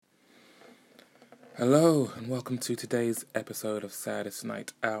Hello, and welcome to today's episode of Saddest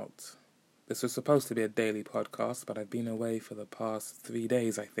Night Out. This was supposed to be a daily podcast, but I've been away for the past 3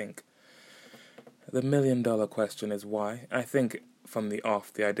 days, I think. The million-dollar question is why. I think from the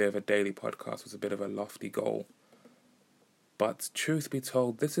off, the idea of a daily podcast was a bit of a lofty goal. But truth be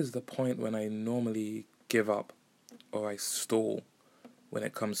told, this is the point when I normally give up or I stall when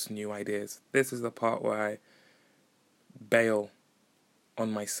it comes to new ideas. This is the part where I bail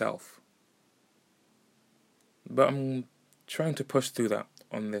on myself. But I'm trying to push through that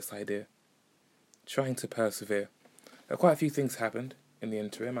on this idea. Trying to persevere. Quite a few things happened in the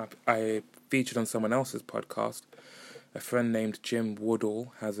interim. I featured on someone else's podcast. A friend named Jim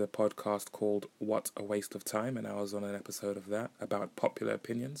Woodall has a podcast called What a Waste of Time, and I was on an episode of that about popular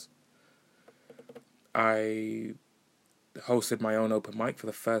opinions. I hosted my own open mic for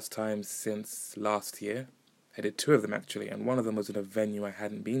the first time since last year. I did 2 of them actually, and one of them was in a venue I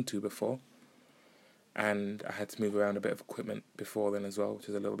hadn't been to before. And I had to move around a bit of equipment before then as well, which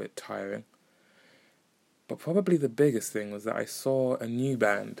is a little bit tiring. But probably the biggest thing was that I saw a new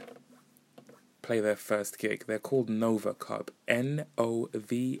band play their first gig. They're called Nova Cub. Novacub.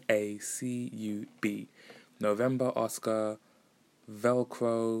 November, Oscar,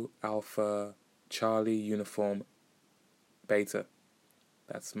 Velcro, Alpha, Charlie, Uniform, Beta.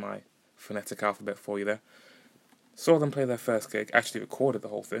 That's my phonetic alphabet for you there. Saw them play their first gig. Actually recorded the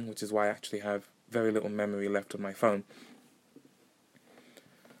whole thing, which is why I actually have very little memory left on my phone.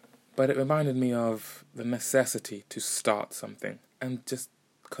 But it reminded me of the necessity to start something and just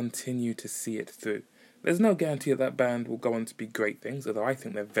continue to see it through. There's no guarantee that band will go on to be great things, although I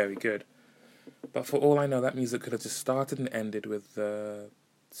think they're very good. But for all I know, that music could have just started and ended with the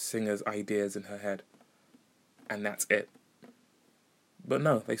singer's ideas in her head. And that's it. But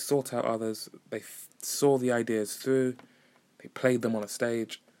no, they sought out others, they saw the ideas through, they played them on a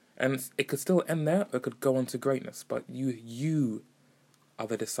stage, and it could still end there, or it could go on to greatness, but you are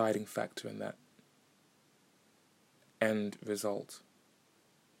the deciding factor in that end result.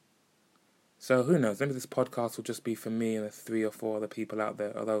 So who knows, maybe this podcast will just be for me and the 3 or 4 other people out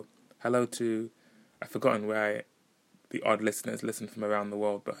there, although hello to, I've forgotten where the odd listeners listen from around the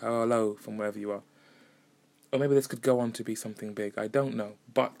world, but hello from wherever you are. Or maybe this could go on to be something big, I don't know,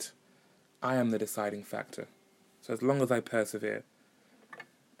 but I am the deciding factor. So as long as I persevere,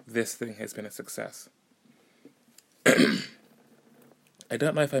 this thing has been a success. I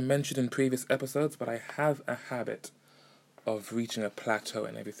don't know if I mentioned in previous episodes, but I have a habit of reaching a plateau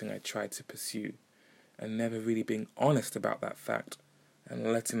in everything I try to pursue and never really being honest about that fact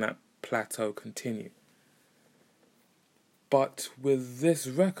and letting that plateau continue. But with this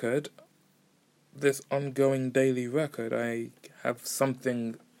record, this ongoing daily record, I have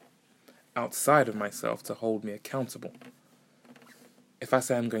something outside of myself to hold me accountable. If I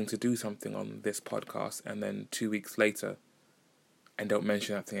say I'm going to do something on this podcast and then 2 weeks later I don't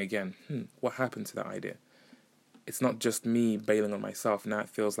mention that thing again, what happened to that idea? It's not just me bailing on myself. Now it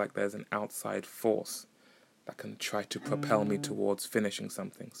feels like there's an outside force that can try to propel me towards finishing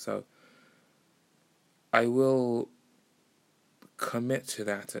something. So I will commit to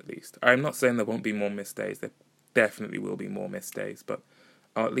that at least. I'm not saying there won't be more missed days. There definitely will be more missed days, but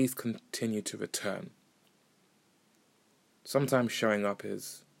I'll at least continue to return. Sometimes showing up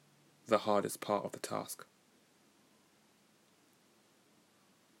is the hardest part of the task.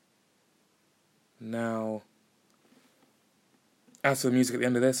 Now, as for the music at the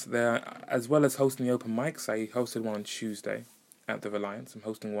end of this, as well as hosting the open mics, I hosted one on Tuesday at the Reliance. I'm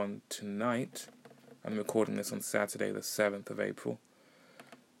hosting one tonight. I'm recording this on Saturday, the 7th of April.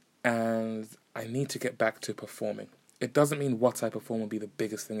 And I need to get back to performing. It doesn't mean what I perform will be the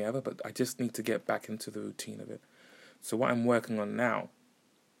biggest thing ever, but I just need to get back into the routine of it. So what I'm working on now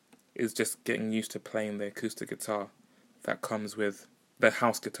is just getting used to playing the acoustic guitar that comes with the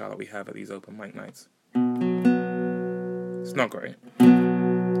house guitar that we have at these open mic nights. It's not great.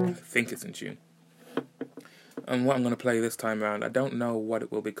 I think it's in tune. And what I'm going to play this time around, I don't know what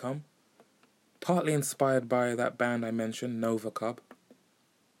it will become. Partly inspired by that band I mentioned, Nova Cub,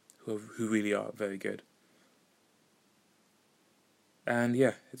 who really are very good. And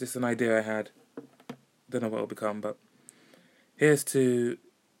yeah, it's just an idea I had. Don't know what it'll become, but here's to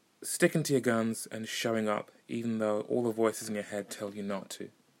sticking to your guns and showing up, even though all the voices in your head tell you not to.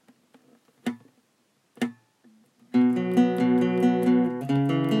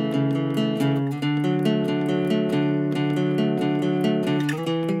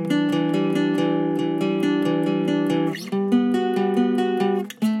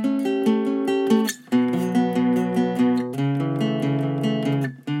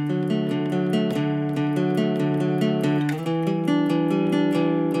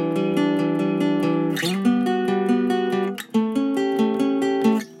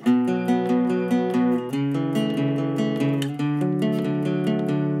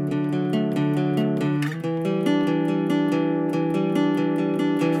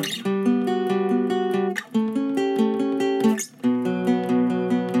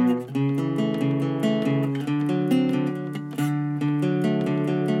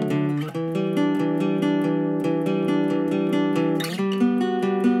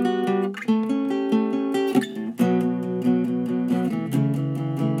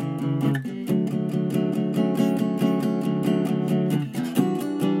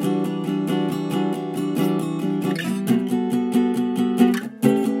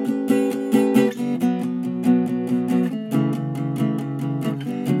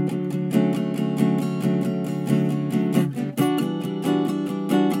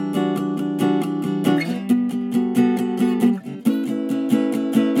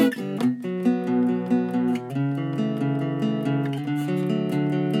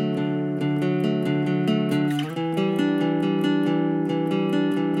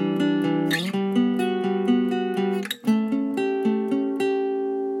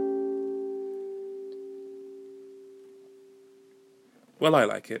 Well, I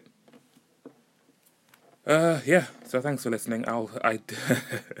like it. Yeah, so thanks for listening.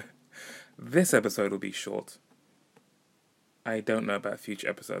 This episode will be short. I don't know about future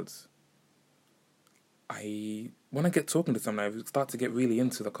episodes. When I get talking to someone, I start to get really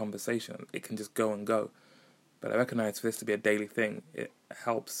into the conversation. It can just go and go. But I recognize for this to be a daily thing, it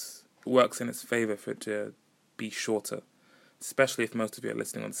works in its favor for it to be shorter. Especially if most of you are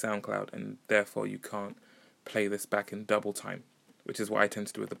listening on SoundCloud, and therefore you can't play this back in double time, which is what I tend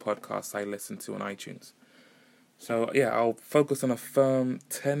to do with the podcasts I listen to on iTunes. So yeah, I'll focus on a firm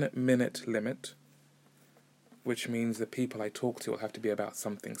 10-minute limit, which means the people I talk to will have to be about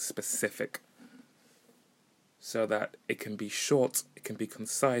something specific, so that it can be short, it can be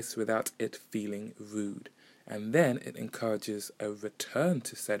concise without it feeling rude. And then it encourages a return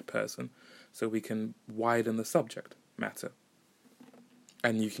to said person, so we can widen the subject matter.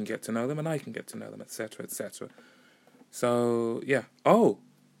 And you can get to know them, and I can get to know them, etc., etc. So yeah. Oh,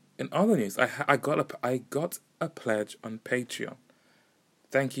 in other news, I got a pledge on Patreon.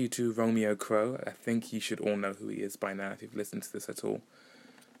 Thank you to Romeo Crow. I think you should all know who he is by now if you've listened to this at all.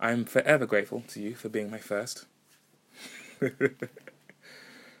 I'm forever grateful to you for being my first.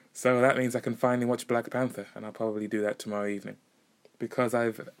 So that means I can finally watch Black Panther, and I'll probably do that tomorrow evening, because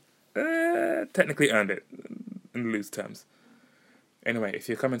I've technically earned it in loose terms. Anyway, if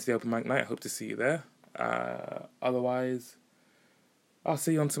you're coming to the open mic night, I hope to see you there. Otherwise, I'll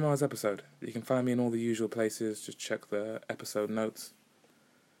see you on tomorrow's episode. You can find me in all the usual places. Just check the episode notes.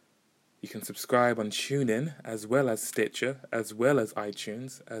 You can subscribe on TuneIn, as well as Stitcher, as well as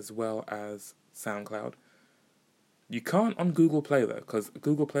iTunes, as well as SoundCloud. You can't on Google Play, though, because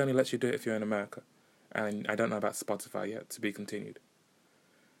Google Play only lets you do it if you're in America. And I don't know about Spotify yet, to be continued.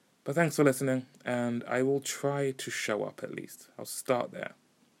 But thanks for listening, and I will try to show up at least. I'll start there.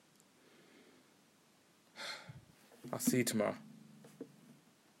 I'll see you tomorrow.